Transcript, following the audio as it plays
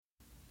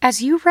As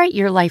you write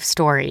your life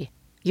story,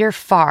 you're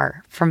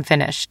far from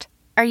finished.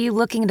 Are you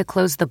looking to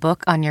close the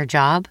book on your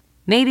job?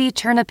 Maybe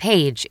turn a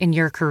page in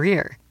your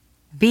career?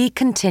 Be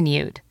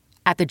continued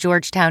at the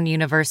Georgetown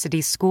University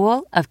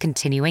School of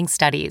Continuing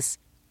Studies.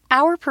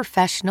 Our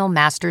professional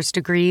master's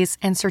degrees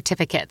and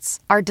certificates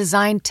are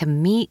designed to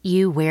meet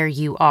you where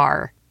you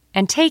are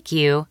and take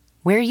you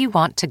where you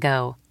want to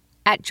go.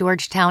 At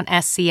Georgetown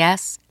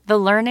SCS, the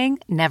learning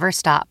never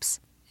stops,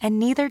 and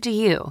neither do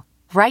you.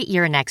 Write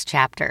your next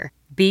chapter.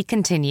 Be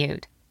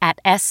continued at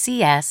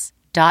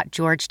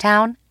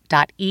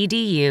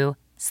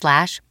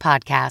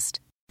scs.georgetown.edu/podcast.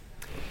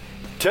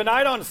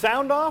 Tonight on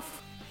Sound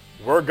Off,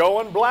 we're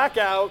going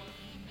blackout.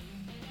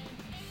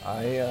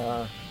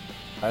 I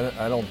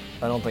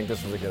don't think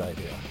this is a good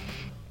idea.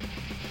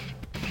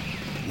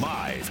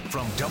 Live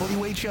from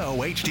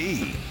WHO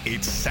HD,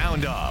 it's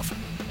Sound Off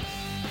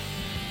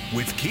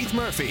with Keith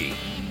Murphy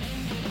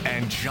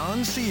and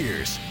John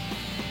Sears,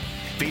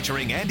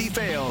 featuring Andy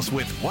Fales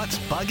with What's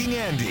Bugging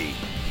Andy.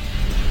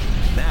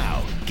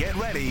 Now, get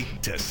ready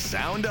to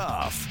sound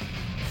off.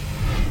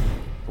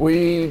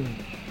 We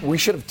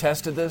should have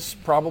tested this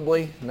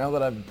probably. Now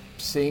that I'm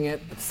seeing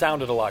it, It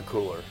sounded a lot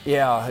cooler.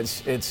 yeah,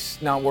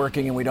 it's not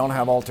working, and we don't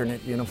have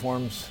alternate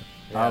uniforms.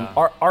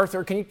 Yeah.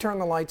 Arthur, can you turn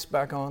the lights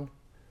back on?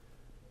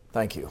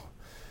 Thank you.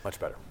 Much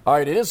better. All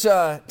right, it is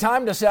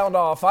time to sound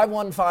off.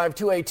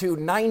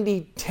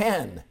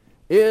 515-282-9010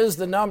 is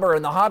the number,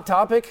 and the hot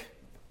topic,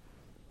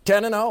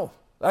 10-0.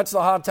 That's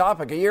the hot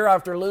topic. A year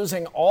after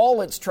losing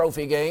all its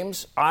trophy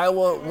games,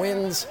 Iowa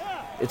wins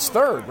its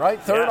third, right?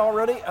 Third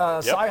already.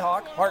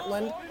 Cyhawk,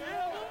 Heartland,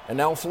 and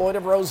now Floyd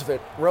of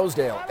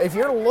Rosedale. If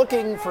you're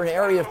looking for an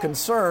area of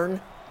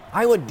concern,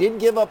 Iowa did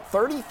give up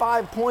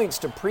 35 points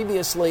to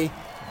previously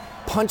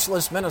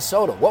punchless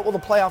Minnesota. What will the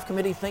playoff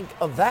committee think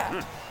of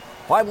that?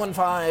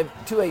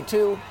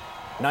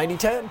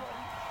 515-282-9010.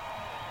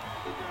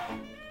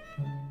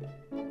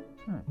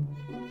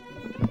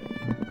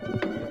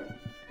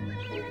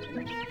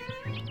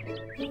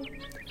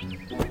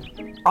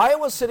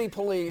 Iowa City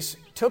Police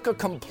took a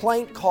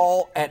complaint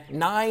call at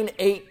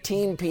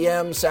 9:18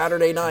 p.m.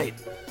 Saturday night.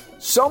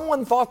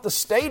 Someone thought the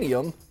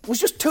stadium was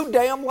just too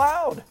damn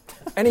loud,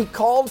 and he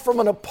called from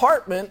an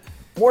apartment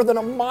more than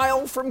a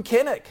mile from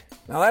Kinnick.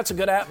 Now that's a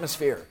good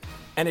atmosphere,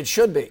 and it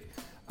should be.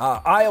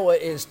 Iowa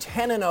is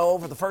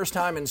 10-0 for the first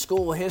time in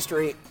school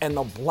history, and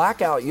the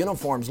blackout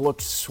uniforms look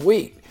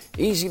sweet.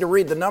 Easy to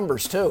read the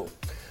numbers, too.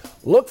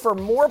 Look for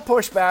more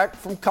pushback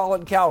from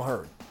Colin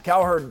Cowherd.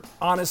 Cowherd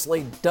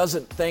honestly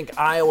doesn't think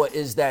Iowa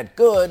is that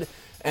good,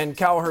 and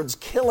Cowherd's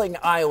killing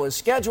Iowa's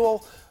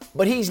schedule,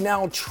 but he's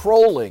now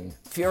trolling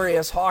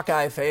furious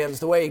Hawkeye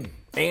fans the way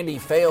Andy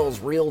Fales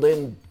reeled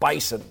in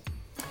Bison.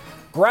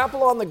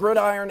 Grapple on the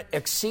Gridiron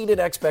exceeded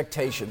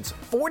expectations.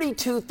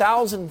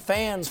 42,000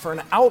 fans for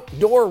an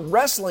outdoor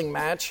wrestling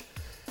match,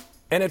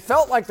 and it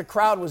felt like the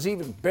crowd was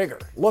even bigger.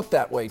 Looked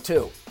that way,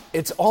 too.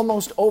 It's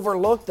almost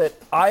overlooked that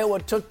Iowa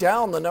took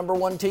down the number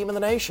one team in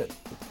the nation.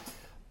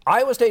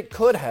 Iowa State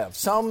could have,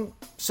 some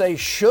say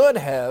should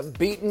have,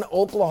 beaten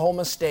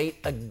Oklahoma State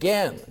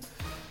again.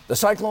 The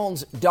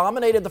Cyclones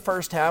dominated the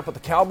first half, but the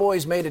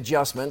Cowboys made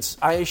adjustments.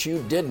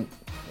 ISU didn't.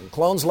 The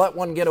Clones let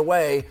one get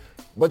away,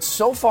 but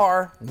so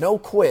far, no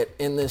quit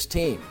in this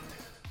team.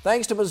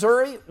 Thanks to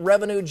Missouri,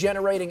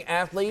 revenue-generating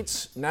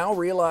athletes now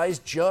realize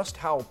just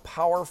how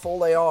powerful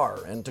they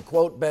are. And to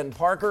quote Ben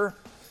Parker,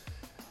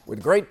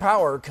 with great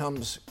power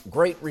comes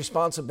great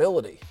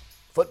responsibility.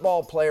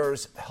 Football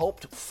players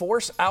helped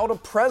force out a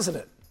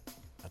president.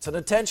 That's an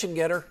attention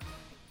getter.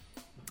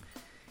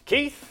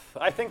 Keith,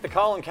 I think the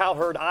Colin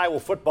Cowherd Iowa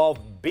football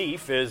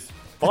beef is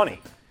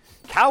funny.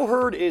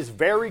 Cowherd is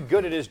very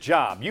good at his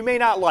job. You may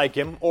not like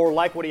him or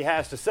like what he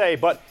has to say,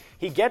 but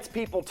he gets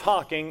people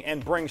talking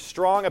and brings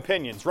strong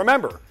opinions.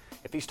 Remember,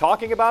 if he's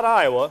talking about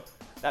Iowa,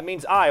 that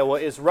means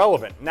Iowa is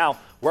relevant. Now,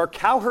 where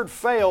Cowherd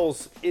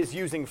fails is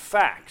using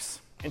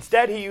facts.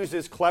 Instead, he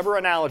uses clever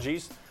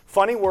analogies,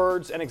 funny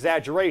words, and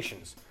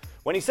exaggerations.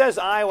 When he says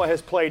Iowa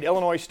has played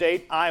Illinois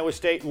State, Iowa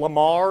State,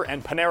 Lamar,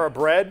 and Panera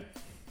Bread,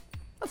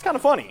 that's kind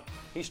of funny.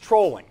 He's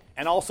trolling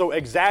and also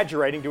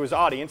exaggerating to his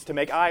audience to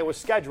make Iowa's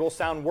schedule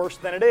sound worse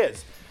than it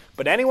is.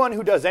 But anyone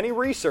who does any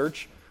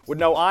research would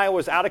know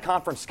Iowa's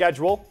out-of-conference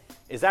schedule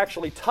is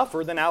actually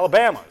tougher than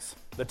Alabama's.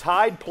 The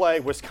Tide play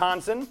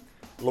Wisconsin,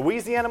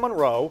 Louisiana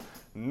Monroe,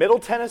 Middle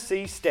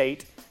Tennessee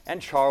State,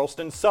 and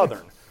Charleston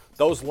Southern.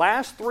 Those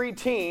last three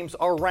teams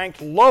are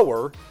ranked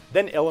lower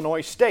than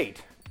Illinois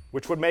State,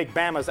 which would make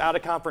Bama's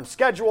out-of-conference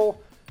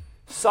schedule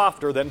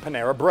softer than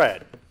Panera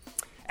Bread.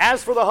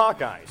 As for the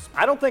Hawkeyes,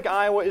 I don't think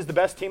Iowa is the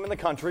best team in the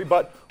country,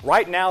 but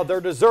right now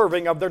they're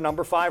deserving of their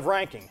number 5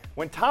 ranking.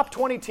 When top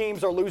 20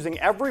 teams are losing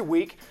every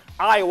week,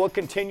 Iowa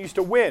continues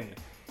to win,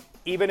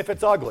 even if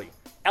it's ugly.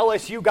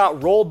 LSU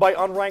got rolled by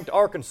unranked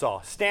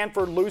Arkansas.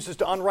 Stanford loses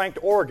to unranked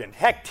Oregon.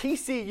 Heck,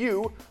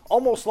 TCU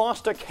almost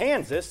lost to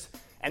Kansas,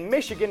 and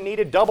Michigan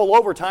needed double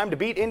overtime to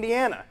beat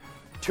Indiana.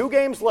 2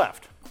 games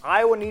left.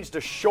 Iowa needs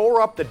to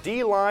shore up the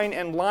D-line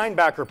and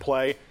linebacker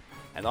play,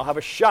 and they'll have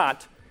a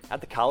shot at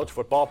the college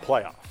football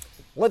playoff.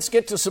 Let's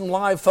get to some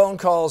live phone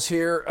calls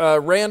here.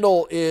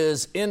 Randall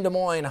is in Des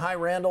Moines. Hi,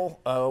 Randall.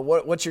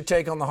 What's your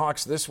take on the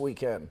Hawks this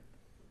weekend?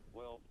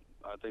 Well,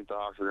 I think the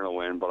Hawks are going to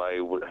win, but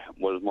I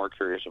was more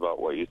curious about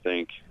what you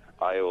think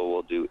Iowa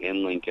will do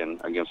in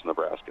Lincoln against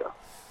Nebraska.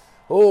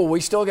 Oh,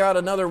 we still got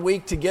another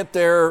week to get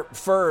there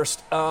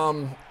first.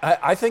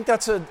 I think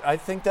that's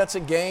a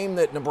game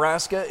that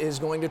Nebraska is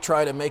going to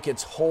try to make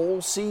its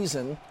whole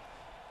season,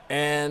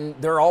 and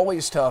they're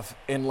always tough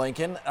in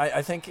Lincoln.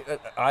 I think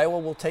Iowa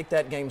will take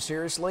that game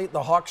seriously.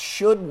 The Hawks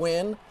should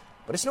win,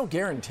 but it's no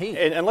guarantee.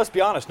 And let's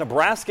be honest,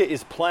 Nebraska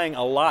is playing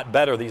a lot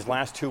better these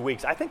last 2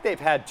 weeks. I think they've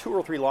had 2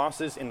 or 3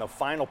 losses in the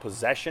final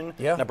possession,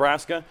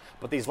 Nebraska,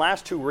 but these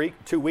last 2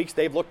 weeks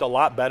they've looked a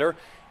lot better.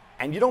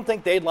 And you don't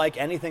think they'd like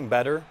anything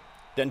better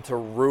than to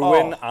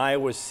ruin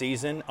Iowa's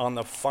season on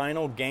the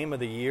final game of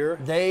the year?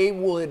 They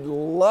would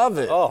love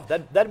it. Oh,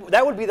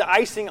 that would be the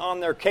icing on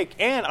their cake.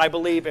 And I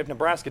believe if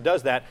Nebraska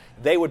does that,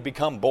 they would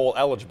become bowl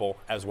eligible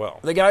as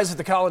well. The guys at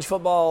the College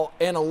Football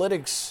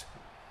Analytics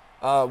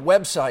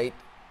website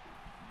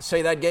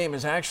say that game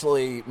is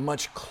actually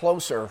much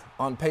closer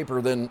on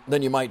paper than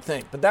you might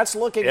think. But that's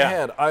looking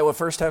ahead. Iowa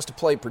first has to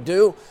play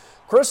Purdue.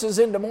 Chris is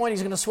in Des Moines.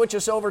 He's going to switch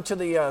us over to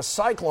the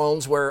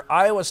Cyclones, where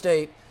Iowa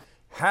State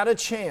had a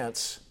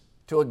chance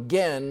to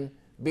again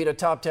beat a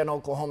top 10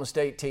 Oklahoma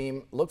State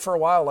team. Looked for a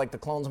while like the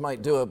Clones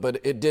might do it, but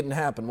it didn't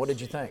happen. What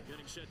did you think?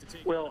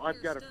 Well,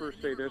 I've got to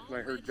first say this, and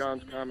I heard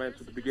John's comments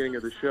at the beginning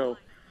of the show.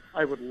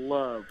 I would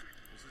love,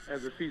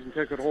 as a season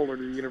ticket holder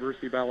to the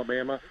University of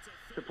Alabama,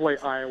 to play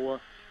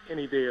Iowa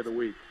any day of the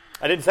week.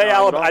 I didn't say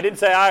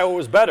Iowa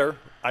was better.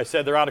 I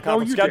said their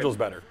out-of-conference schedule's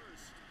better.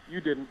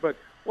 You didn't, but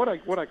what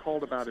I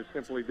called about is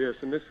simply this,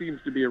 and this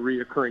seems to be a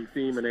reoccurring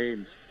theme in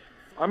Ames.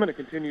 I'm going to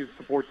continue to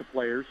support the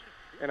players,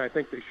 and I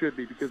think they should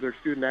be because they're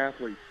student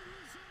athletes.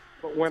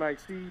 But when I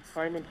see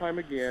time and time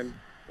again,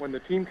 when the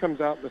team comes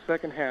out in the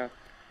second half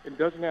and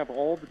doesn't have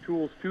all the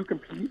tools to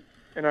compete,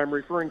 and I'm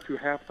referring to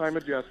halftime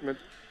adjustments,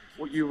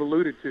 what you've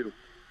alluded to.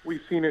 We've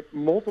seen it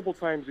multiple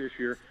times this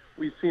year.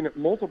 We've seen it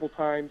multiple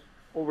times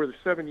over the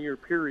 7-year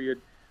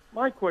period.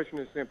 My question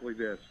is simply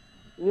this: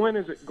 when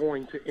is it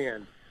going to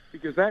end?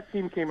 Because that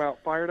team came out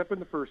fired up in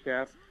the first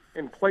half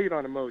and played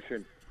on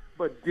emotion,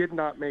 but did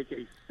not make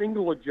a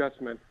single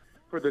adjustment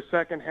for the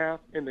second half,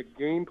 and the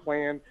game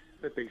plan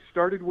that they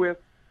started with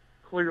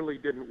clearly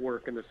didn't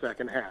work in the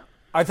second half.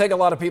 I think a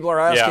lot of people are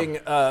asking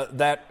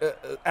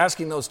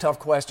asking those tough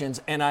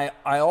questions, and I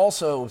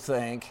also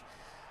think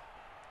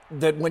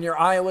that when you're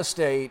Iowa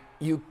State,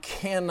 you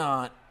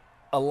cannot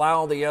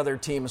allow the other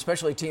team,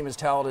 especially a team as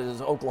talented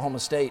as Oklahoma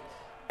State,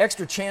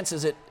 extra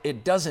chances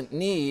it doesn't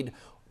need,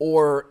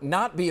 or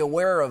not be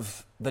aware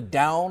of the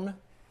down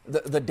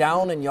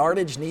and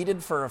yardage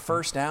needed for a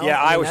first down.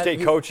 Yeah, Iowa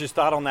State coaches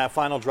thought on that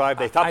final drive,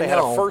 they thought they had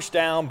a first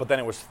down, but then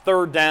it was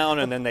third down,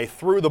 and then they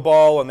threw the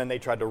ball, and then they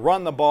tried to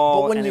run the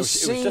ball, and it was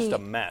just a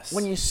mess.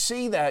 When you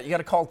see that, you got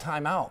to call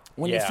timeout.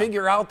 When you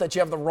figure out that you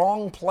have the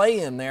wrong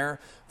play in there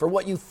for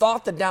what you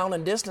thought the down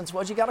and distance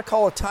was, you got to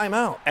call a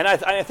timeout. And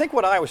I think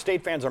what Iowa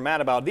State fans are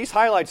mad about, these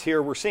highlights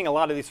here, we're seeing a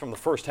lot of these from the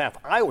first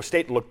half. Iowa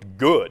State looked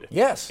good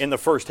in the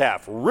first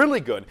half, really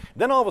good.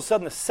 Then all of a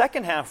sudden the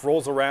second half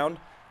rolls around,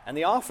 and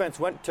the offense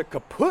went to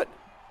kaput.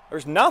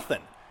 There's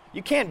nothing.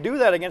 You can't do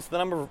that against the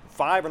number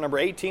 5 or number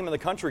 8 team in the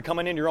country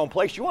coming into your own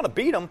place. You want to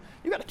beat them,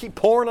 you got to keep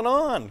pouring it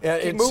on.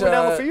 Keep moving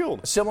down the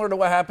field. Similar to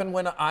what happened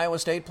when Iowa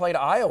State played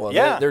Iowa.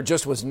 There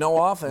just was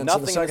no offense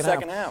in the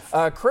second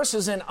half. Chris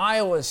is in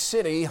Iowa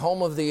City,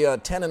 home of the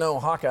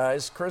 10-0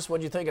 Hawkeyes. Chris, what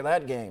did you think of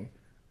that game?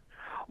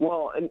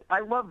 Well, and I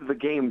loved the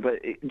game,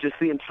 but just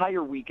the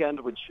entire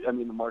weekend, which, I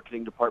mean, the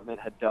marketing department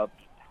had dubbed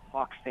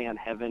Hawks fan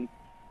heaven,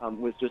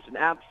 was just an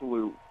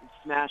absolute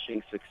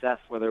smashing success,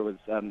 whether it was,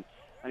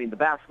 the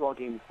basketball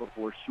games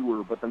before,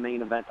 sure, but the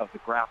main event of the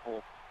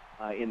Grapple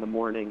in the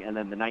morning and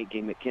then the night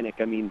game at Kinnick.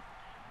 I mean,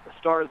 the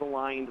stars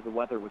aligned, the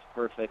weather was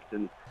perfect,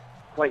 and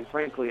quite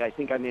frankly, I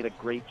think I made a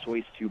great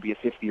choice to be a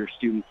fifth-year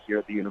student here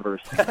at the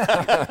university.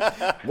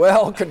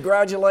 Well,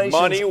 congratulations.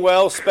 Money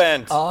well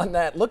spent. On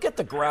that. Look at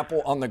the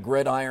Grapple on the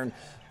gridiron.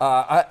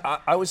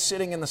 I was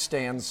sitting in the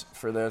stands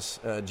for this.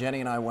 Jenny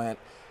and I went.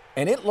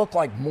 And it looked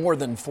like more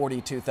than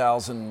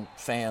 42,000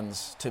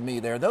 fans to me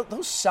there.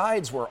 Those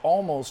sides were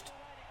almost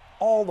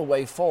all the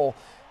way full.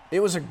 It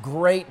was a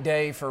great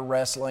day for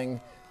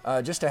wrestling,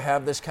 just to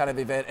have this kind of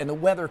event. And the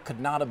weather could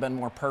not have been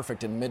more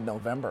perfect in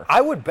mid-November. I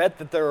would bet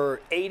that there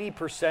are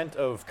 80%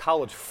 of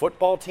college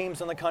football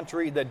teams in the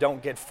country that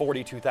don't get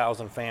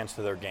 42,000 fans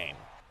to their game.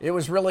 It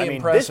was really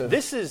impressive.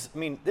 This is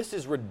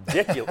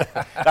ridiculous.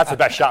 That's the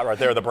best shot right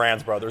there, the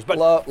Brands brothers.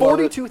 But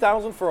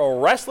 42,000 for a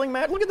wrestling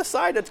match? Look at the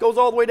side. That goes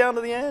all the way down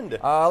to the end.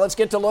 Let's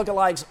get to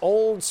lookalikes.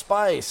 Old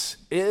Spice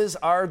is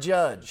our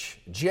judge.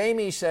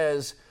 Jamie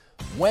says,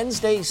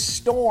 Wednesday's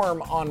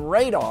storm on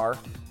radar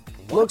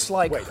looks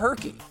like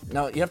Herky.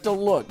 Now, you have to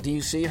look. Do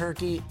you see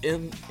Herky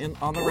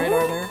on the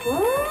radar there?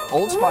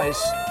 Old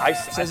Spice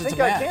says it's a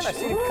match. I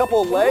see a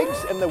couple of legs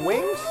and the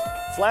wings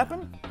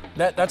flapping.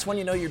 That's when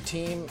you know your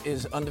team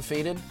is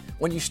undefeated,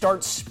 when you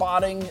start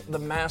spotting the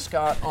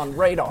mascot on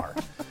radar.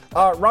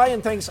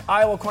 Ryan thinks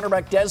Iowa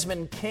cornerback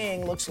Desmond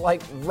King looks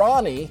like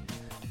Ronnie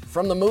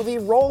from the movie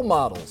Role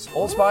Models.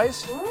 Old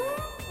Spice?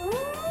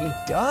 He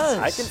does.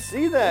 I can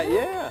see that,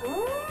 yeah.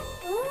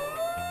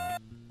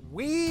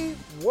 We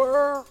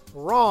were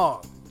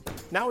wrong.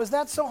 Now, is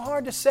that so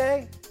hard to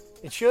say?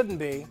 It shouldn't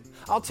be.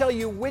 I'll tell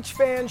you which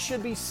fans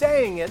should be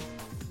saying it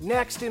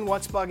next in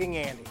What's Bugging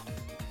Andy.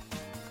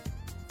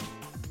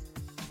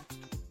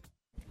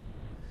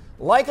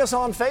 Like us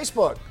on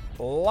Facebook.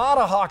 A lot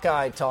of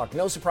Hawkeye talk.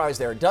 No surprise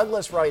there.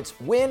 Douglas writes,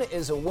 win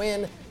is a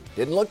win.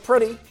 Didn't look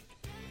pretty,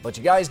 but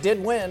you guys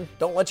did win.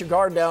 Don't let your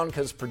guard down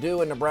because Purdue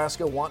and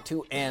Nebraska want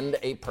to end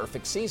a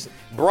perfect season.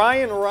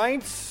 Brian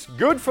writes,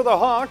 good for the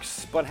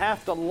Hawks, but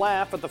have to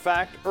laugh at the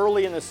fact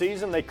early in the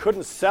season they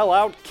couldn't sell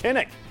out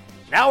Kinnick.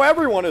 Now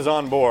everyone is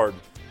on board.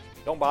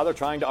 Don't bother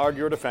trying to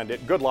argue or defend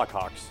it. Good luck,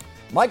 Hawks.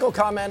 Michael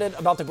commented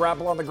about the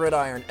grapple on the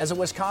gridiron. As a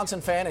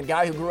Wisconsin fan and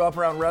guy who grew up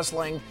around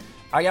wrestling,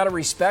 I got to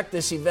respect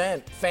this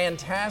event.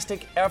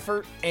 Fantastic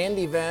effort and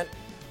event.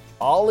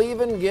 I'll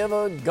even give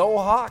a go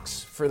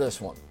Hawks for this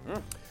one.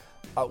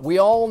 We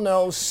all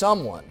know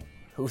someone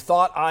who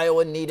thought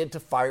Iowa needed to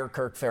fire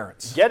Kirk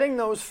Ferentz. Getting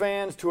those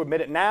fans to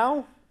admit it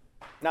now,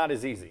 not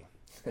as easy.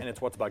 And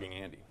it's What's Bugging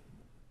Andy.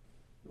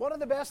 One of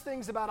the best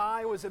things about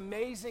Iowa's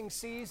amazing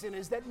season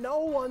is that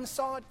no one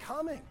saw it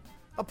coming.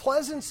 A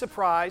pleasant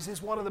surprise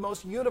is one of the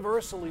most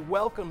universally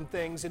welcomed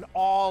things in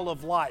all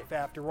of life,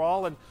 after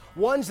all, and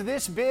ones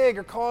this big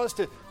are cause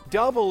to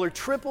double or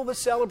triple the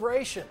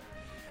celebration.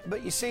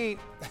 But you see,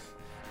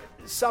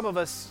 some of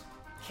us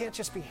can't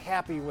just be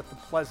happy with the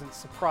pleasant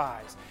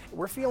surprise.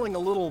 We're feeling a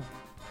little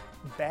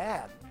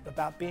bad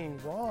about being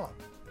wrong.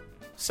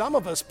 Some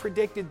of us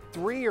predicted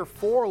 3 or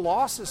 4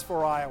 losses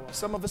for Iowa,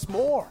 some of us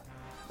more.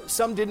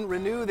 Some didn't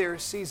renew their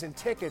season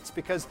tickets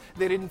because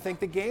they didn't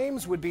think the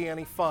games would be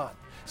any fun.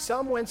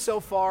 Some went so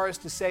far as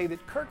to say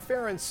that Kirk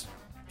Ferentz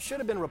should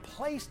have been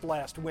replaced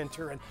last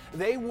winter and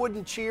they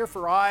wouldn't cheer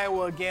for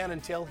Iowa again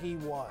until he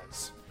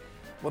was.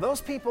 Well, those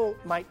people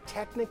might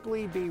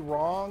technically be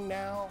wrong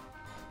now,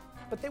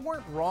 but they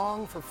weren't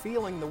wrong for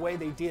feeling the way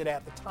they did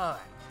at the time.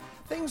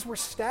 Things were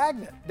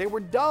stagnant, they were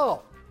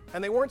dull,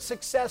 and they weren't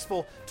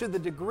successful to the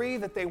degree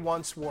that they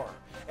once were.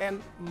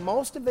 And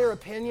most of their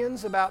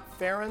opinions about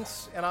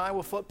Ferentz and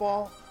Iowa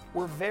football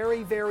were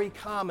very, very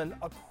common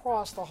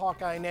across the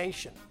Hawkeye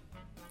Nation.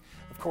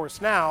 Of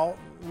course, now,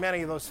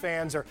 many of those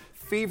fans are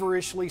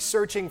feverishly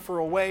searching for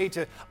a way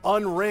to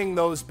unring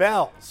those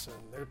bells.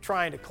 And they're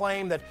trying to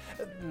claim that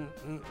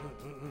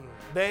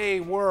they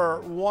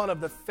were one of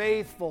the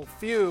faithful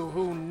few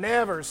who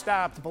never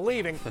stopped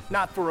believing,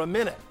 not for a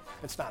minute.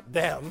 It's not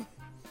them,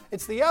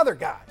 it's the other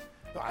guy.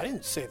 No, I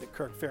didn't say that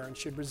Kirk Ferentz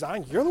should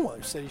resign. You're the one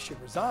who said he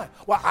should resign.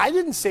 Well, I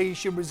didn't say he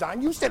should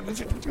resign. You said... What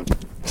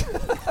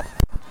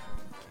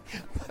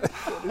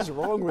is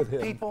wrong with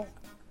him? People,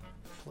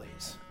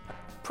 please.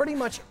 Pretty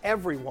much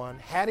everyone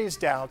had his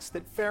doubts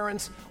that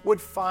Ferentz would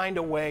find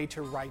a way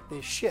to right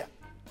this ship.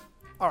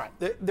 All right,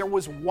 there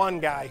was one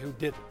guy who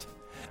didn't.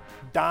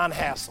 Don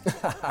Hassel.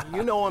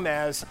 You know him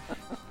as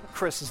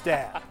Chris's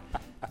dad.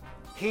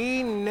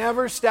 He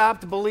never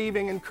stopped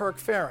believing in Kirk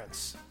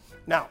Ferentz.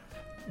 Now,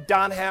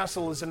 Don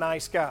Hassel is a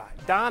nice guy.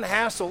 Don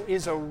Hassel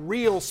is a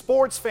real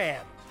sports fan.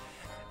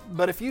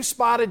 But if you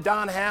spotted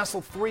Don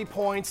Hassel 3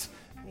 points,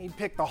 he'd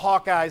pick the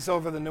Hawkeyes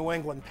over the New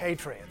England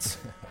Patriots.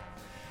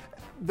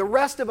 The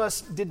rest of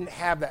us didn't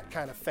have that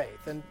kind of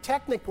faith, and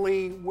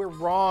technically we're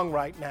wrong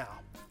right now.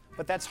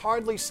 But that's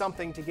hardly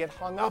something to get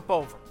hung up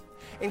over.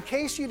 In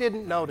case you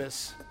didn't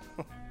notice,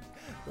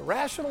 the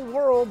rational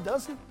world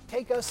doesn't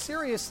take us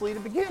seriously to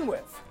begin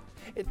with.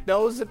 It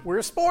knows that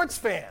we're sports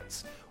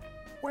fans.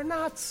 We're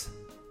nuts.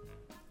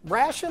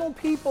 Rational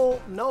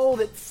people know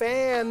that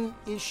fan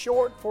is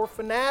short for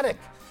fanatic,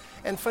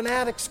 and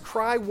fanatics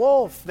cry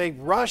wolf. They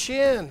rush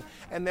in,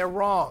 and they're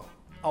wrong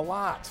a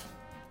lot.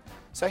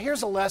 So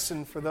here's a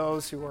lesson for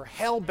those who are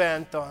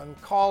hell-bent on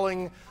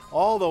calling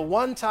all the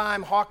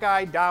one-time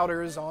Hawkeye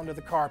doubters onto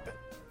the carpet.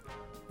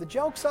 The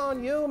joke's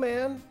on you,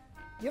 man.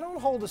 You don't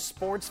hold a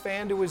sports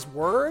fan to his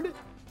word.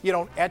 You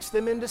don't etch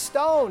them into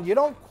stone. You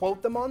don't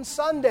quote them on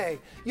Sunday.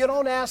 You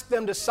don't ask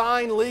them to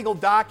sign legal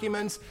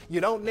documents.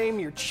 You don't name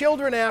your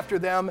children after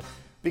them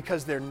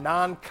because they're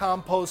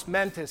non-compos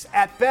mentis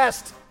at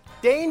best,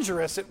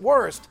 dangerous at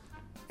worst,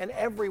 and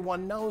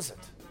everyone knows it.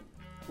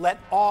 Let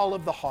all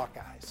of the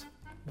Hawkeyes,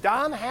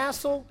 Don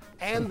Hassel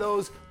and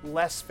those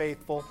less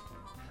faithful,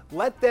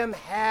 let them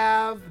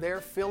have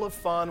their fill of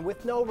fun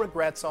with no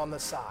regrets on the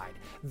side.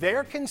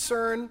 Their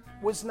concern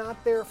was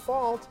not their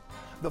fault.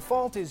 The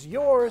fault is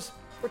yours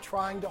for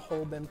trying to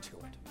hold them to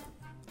it.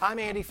 I'm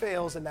Andy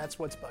Fales, and that's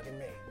What's Bugging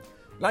Me.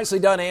 Nicely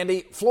done,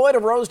 Andy. Floyd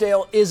of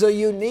Rosedale is a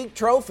unique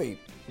trophy,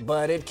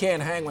 but it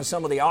can't hang with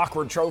some of the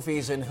awkward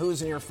trophies in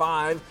Who's in Your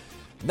Five.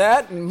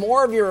 That and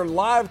more of your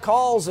live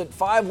calls at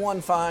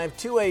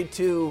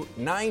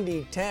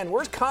 515-282-9010.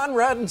 Where's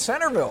Conrad in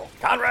Centerville?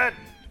 Conrad!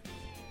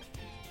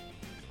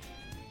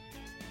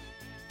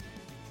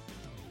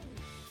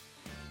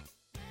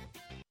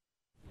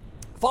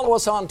 Follow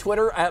us on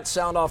Twitter at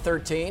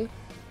SoundOff13.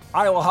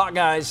 Iowa Hot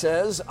Guy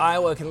says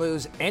Iowa can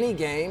lose any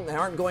game. They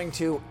aren't going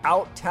to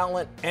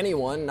out-talent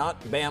anyone,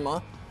 not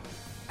Bama.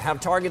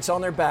 Have targets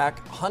on their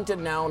back. Hunted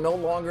now, no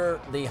longer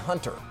the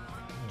hunter.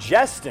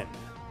 Justin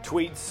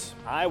tweets,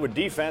 Iowa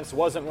defense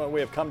wasn't what we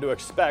have come to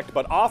expect,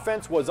 but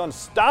offense was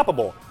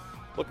unstoppable.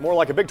 Looked more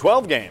like a Big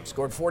 12 game.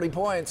 Scored 40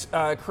 points.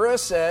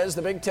 Chris says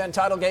the Big Ten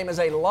title game is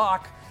a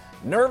lock.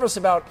 Nervous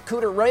about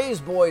Cooter Ray's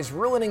boys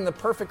ruining the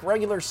perfect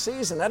regular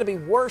season. That'd be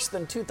worse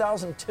than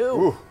 2002.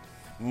 Ooh.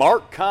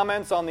 Mark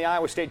comments on the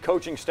Iowa State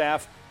coaching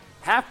staff.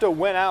 Have to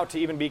win out to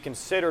even be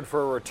considered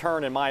for a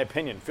return, in my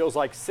opinion. Feels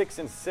like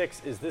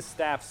 6-6 is this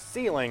staff's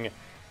ceiling,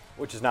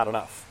 which is not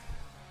enough.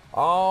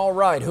 All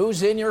right,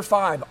 who's in your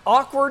 5?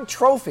 Awkward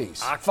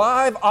trophies.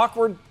 5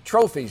 awkward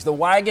trophies. The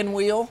wagon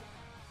wheel,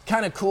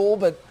 kind of cool,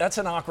 but that's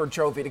an awkward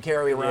trophy to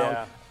carry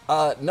around.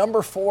 Yeah.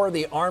 Number 4,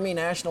 the Army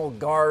National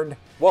Guard.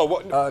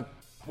 Whoa.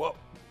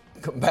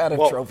 Combative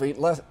trophy.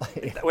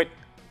 Wait,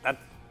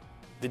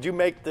 did you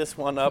make this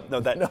one up? No,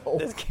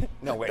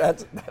 no, wait.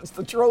 That's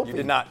the trophy. You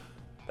did not.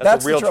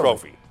 That's a real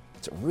trophy.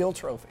 It's a real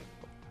trophy.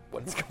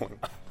 What is going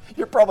on?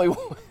 You're probably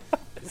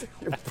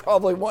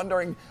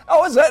wondering,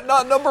 how is that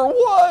not number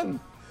 1?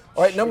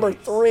 All right, number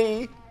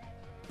 3,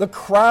 the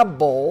Crab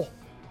Bowl.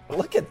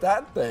 Look at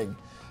that thing.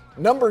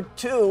 Number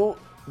 2,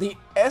 the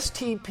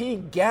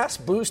STP Gas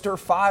Booster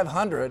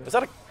 500. Is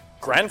that a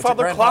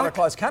grandfather clock?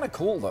 clock? It's kind of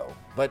cool, though.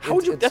 But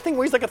that thing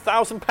weighs like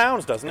 1,000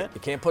 pounds, doesn't it?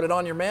 You can't put it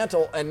on your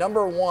mantle. And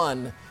number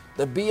 1,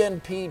 the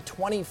BNP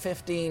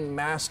 2015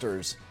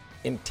 Masters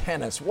in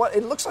tennis. What?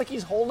 It looks like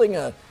he's holding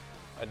a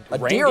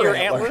reindeer deer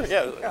antler.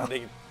 Yeah,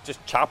 they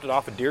just chopped it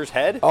off a deer's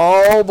head.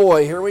 Oh,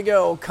 boy, here we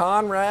go.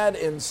 Conrad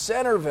in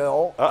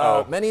Centerville.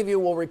 Many of you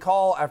will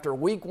recall after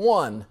week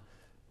 1,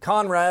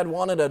 Conrad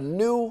wanted a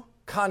new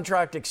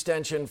contract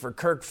extension for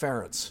Kirk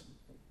Ferentz.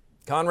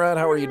 Conrad,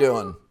 how are you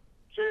doing?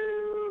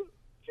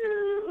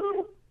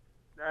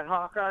 That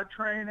Hawkeye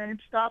train ain't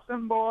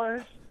stopping,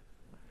 boys.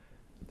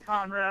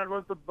 Conrad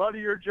was the butt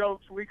of your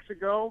jokes weeks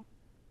ago.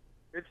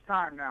 It's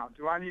time now.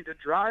 Do I need to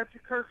drive to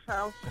Kirk's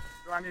house?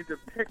 Do I need to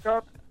pick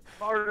up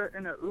Marta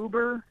in an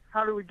Uber?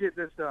 How do we get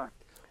this done?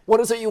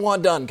 What is it you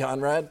want done,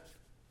 Conrad?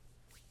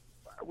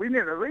 We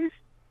need at least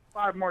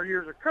 5 more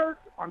years of Kirk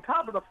on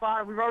top of the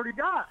 5 we've already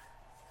got.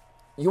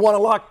 You want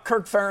to lock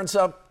Kirk Ferentz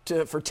up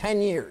for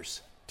 10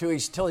 years till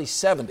he's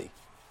 70. You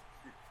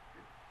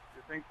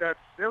think that's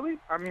silly?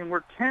 I mean,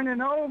 we're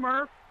 10-0,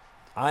 Murph.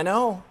 I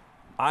know.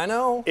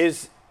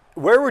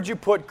 Where would you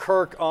put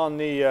Kirk on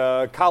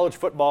the college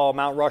football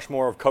Mount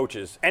Rushmore of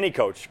coaches? Any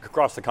coach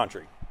across the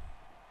country?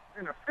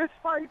 In a fist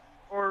fight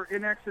or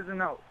in X's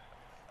and O's?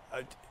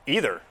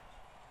 Either.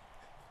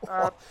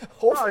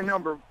 Probably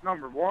number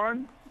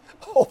 1.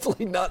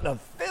 Hopefully not in a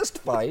fist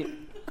fight.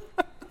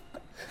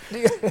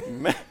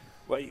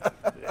 Well,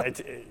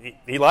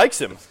 he likes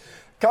him.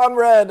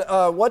 Conrad,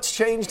 what's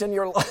changed in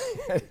your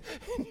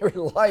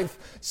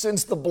life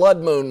since the Blood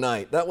Moon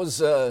night? That was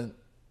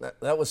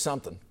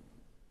something.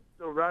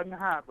 Still riding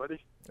high, buddy.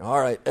 All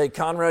right. Hey,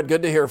 Conrad,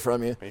 good to hear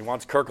from you. He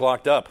wants Kirk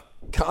locked up.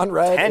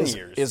 Conrad 10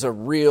 years. is a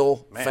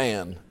real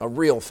fan.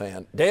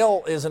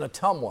 Dale is in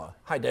Ottumwa.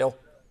 Hi, Dale.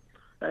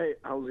 Hey,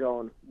 how's it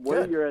going? What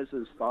are your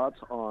guys' thoughts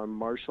on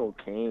Marshall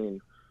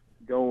Kane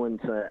going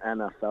to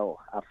NFL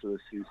after the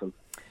season?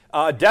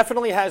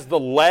 Definitely has the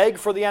leg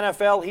for the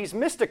NFL. He's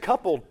missed a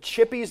couple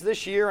chippies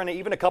this year and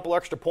even a couple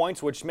extra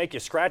points, which make you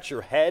scratch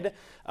your head.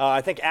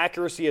 I think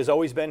accuracy has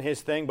always been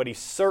his thing, but he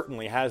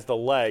certainly has the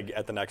leg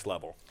at the next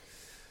level.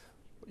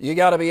 You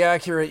got to be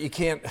accurate. You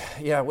can't.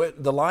 Yeah,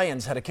 the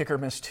Lions had a kicker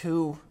miss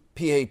 2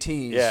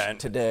 PATs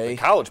today. The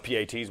college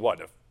PATs,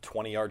 what, a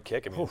 20-yard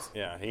kick? I mean,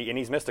 and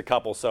he's missed a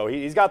couple, so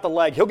he's got the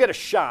leg. He'll get a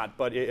shot,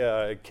 but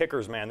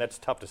kickers, man, that's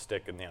tough to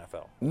stick in the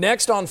NFL.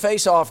 Next on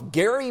Face Off,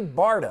 Gary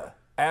Barta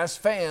asked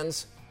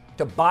fans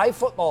to buy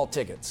football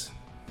tickets.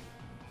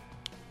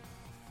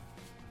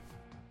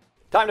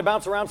 Time to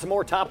bounce around some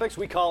more topics.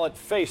 We call it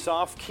Face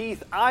Off.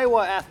 Keith,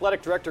 Iowa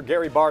Athletic Director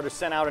Gary Barta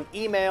sent out an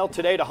email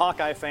today to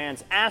Hawkeye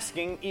fans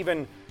asking,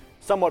 even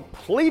somewhat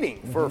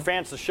pleading, for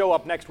fans to show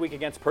up next week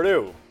against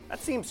Purdue. That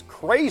seems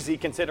crazy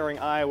considering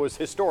Iowa's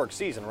historic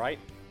season, right?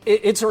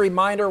 It's a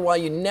reminder why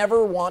you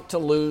never want to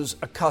lose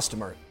a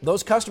customer.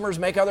 Those customers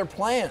make other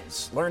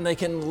plans, learn they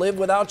can live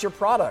without your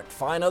product,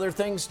 find other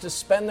things to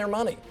spend their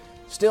money.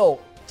 Still,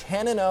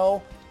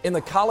 10-0 in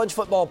the college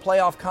football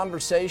playoff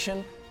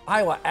conversation.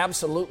 Iowa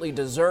absolutely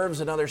deserves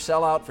another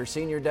sellout for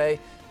Senior Day.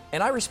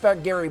 And I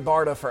respect Gary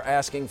Barta for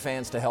asking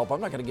fans to help. I'm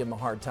not going to give him a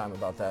hard time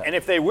about that. And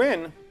if they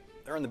win,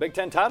 they're in the Big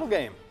Ten title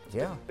game.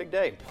 Yeah. Big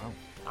day. Wow.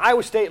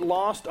 Iowa State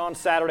lost on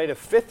Saturday to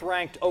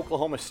 5th-ranked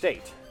Oklahoma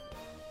State.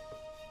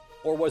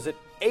 Or was it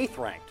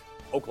 8th-ranked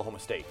Oklahoma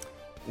State?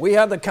 We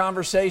had the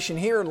conversation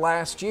here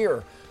last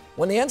year.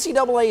 When the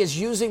NCAA is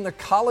using the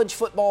College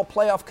Football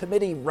Playoff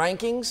Committee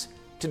rankings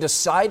to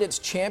decide its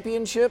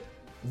championship,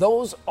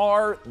 those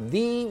are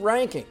the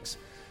rankings.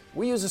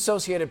 We use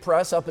Associated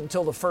Press up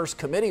until the first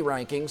committee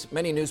rankings.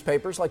 Many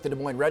newspapers, like the Des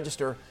Moines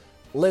Register,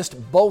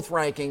 list both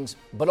rankings,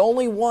 but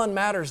only one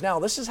matters now.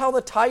 This is how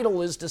the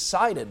title is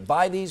decided,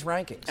 by these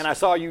rankings. And I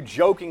saw you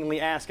jokingly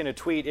ask in a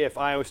tweet if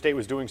Iowa State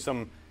was doing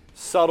some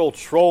subtle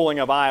trolling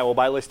of Iowa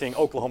by listing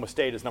Oklahoma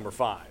State as number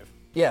 5.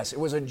 Yes, it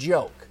was a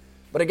joke,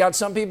 but it got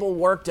some people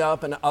worked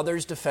up and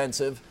others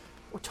defensive.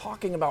 We're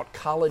talking about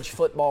college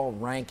football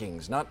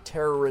rankings, not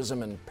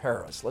terrorism in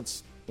Paris.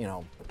 Let's,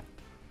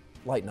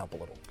 lighten up a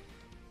little.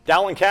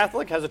 Dowling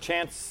Catholic has a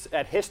chance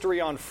at history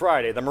on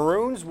Friday. The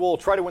Maroons will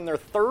try to win their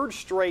 3rd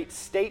straight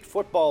state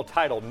football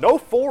title. No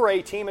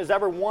 4A team has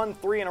ever won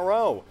 3 in a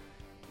row.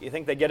 You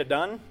think they get it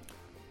done?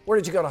 Where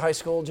did you go to high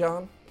school,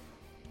 John?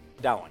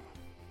 Dowling.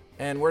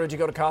 And where did you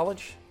go to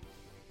college?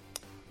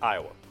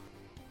 Iowa.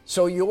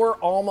 So your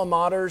alma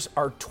maters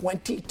are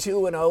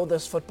 22-0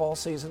 this football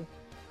season?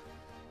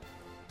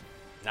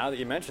 Now that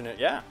you mention it,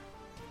 yeah.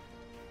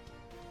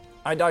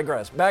 I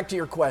digress. Back to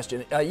your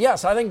question.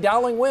 Yes, I think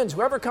Dowling wins.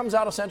 Whoever comes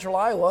out of Central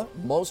Iowa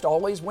most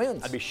always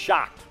wins. I'd be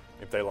shocked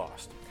if they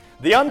lost.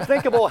 The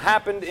unthinkable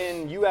happened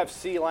in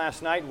UFC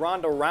last night.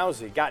 Ronda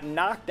Rousey got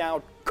knocked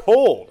out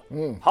cold.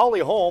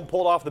 Holly Holm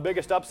pulled off the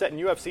biggest upset in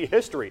UFC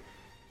history.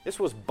 This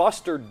was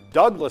Buster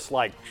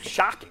Douglas-like,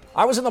 shocking.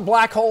 I was in the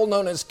black hole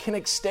known as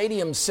Kinnick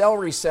Stadium cell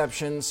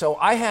reception, so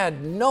I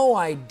had no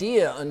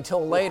idea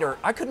until later.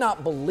 I could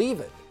not believe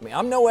it. I mean,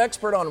 I'm no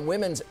expert on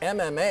women's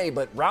MMA,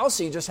 but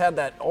Rousey just had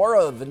that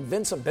aura of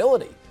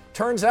invincibility.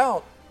 Turns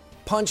out,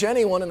 punch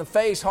anyone in the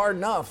face hard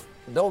enough,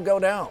 they'll go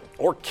down.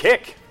 Or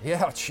kick.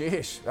 Yeah,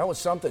 jeez, that was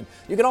something.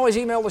 You can always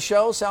email the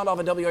show,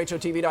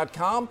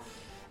 soundoff@WHOTV.com.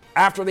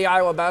 After the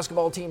Iowa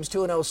basketball team's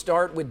 2-0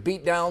 start with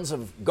beatdowns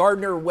of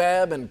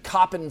Gardner-Webb and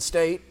Coppin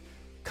State,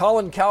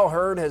 Colin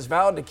Cowherd has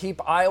vowed to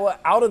keep Iowa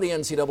out of the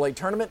NCAA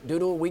tournament due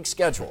to a weak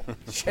schedule.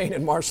 Shane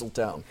in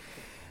Marshalltown.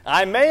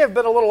 I may have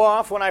been a little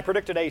off when I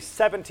predicted a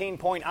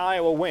 17-point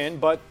Iowa win,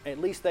 but at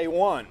least they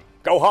won.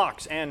 Go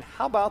Hawks. And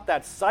how about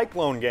that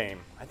Cyclone game?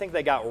 I think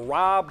they got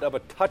robbed of a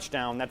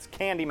touchdown. That's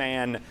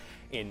Candyman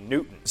in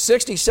Newton.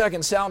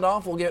 60-second sound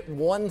off. We'll get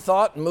one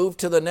thought, move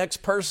to the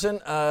next person.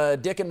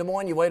 Dick in Des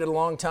Moines, you waited a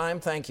long time.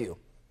 Thank you.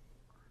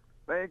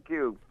 Thank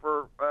you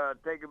for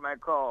taking my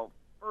call.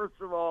 First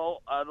of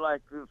all, I'd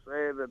like to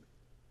say that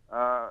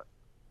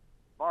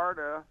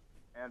Barta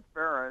and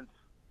Ferentz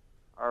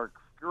are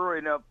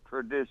screwing up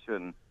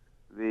tradition.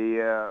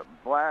 The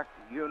black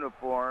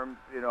uniforms,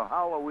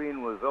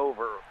 Halloween was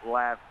over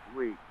last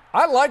week.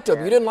 I liked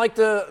them. You didn't like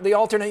the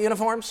alternate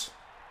uniforms?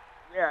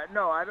 Yeah,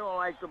 no, I don't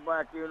like the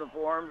black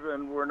uniforms,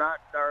 and we're not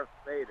Darth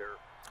Vader.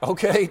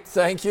 Okay,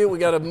 thank you. We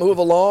got to move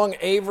along.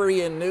 Avery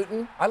and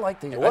Newton. I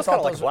like these. It was kind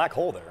of like a black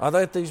hole there. I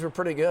thought these were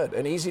pretty good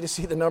and easy to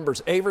see the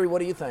numbers. Avery, what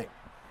do you think?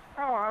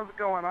 Oh, how's it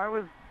going? I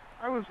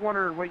was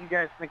wondering what you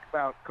guys think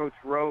about Coach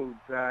Rhodes.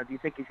 Do you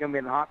think he's going to be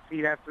in the hot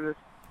seat after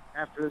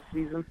this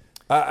season?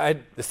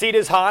 The seat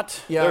is hot.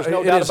 Yeah, there's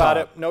no doubt about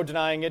it. No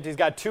denying it. He's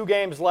got 2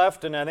 games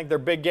left, and I think they're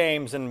big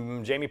games.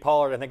 And Jamie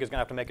Pollard, I think, is going to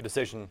have to make a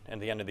decision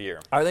at the end of the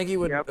year. I think he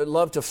would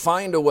love to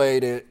find a way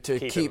to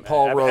keep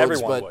Paul Rhodes.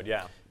 Everyone would,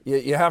 yeah.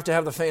 You have to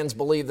have the fans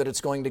believe that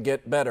it's going to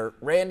get better.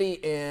 Randy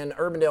in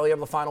Urbandale, you have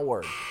the final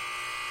word.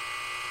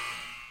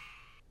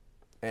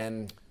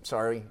 And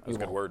sorry, that was a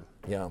good word.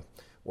 Yeah,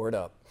 word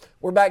up.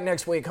 We're back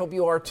next week. Hope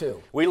you are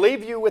too. We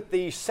leave you with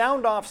the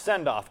Sound Off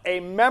Send Off, a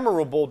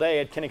memorable day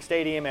at Kinnick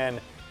Stadium,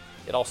 and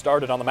it all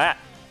started on the mat.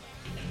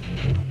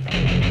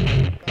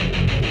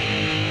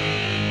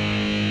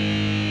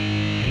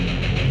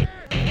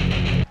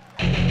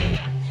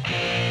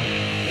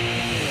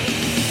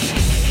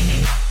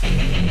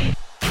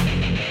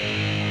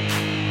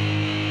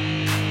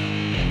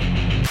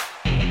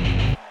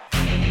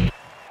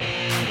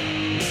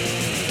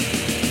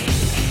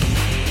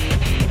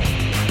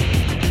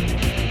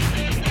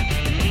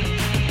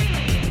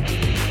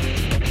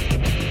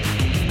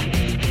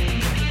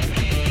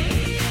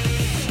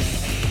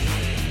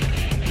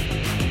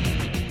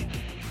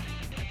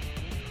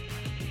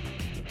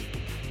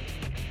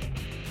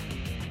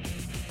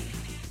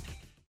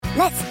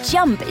 Let's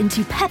jump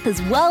into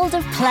Peppa's world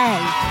of play.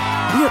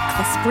 Look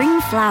for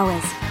spring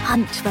flowers,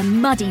 hunt for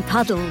muddy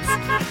puddles,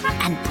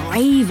 and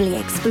bravely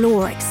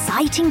explore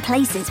exciting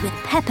places with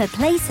Peppa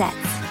playsets.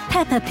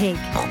 Peppa Pig,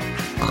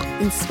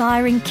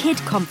 inspiring kid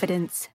confidence.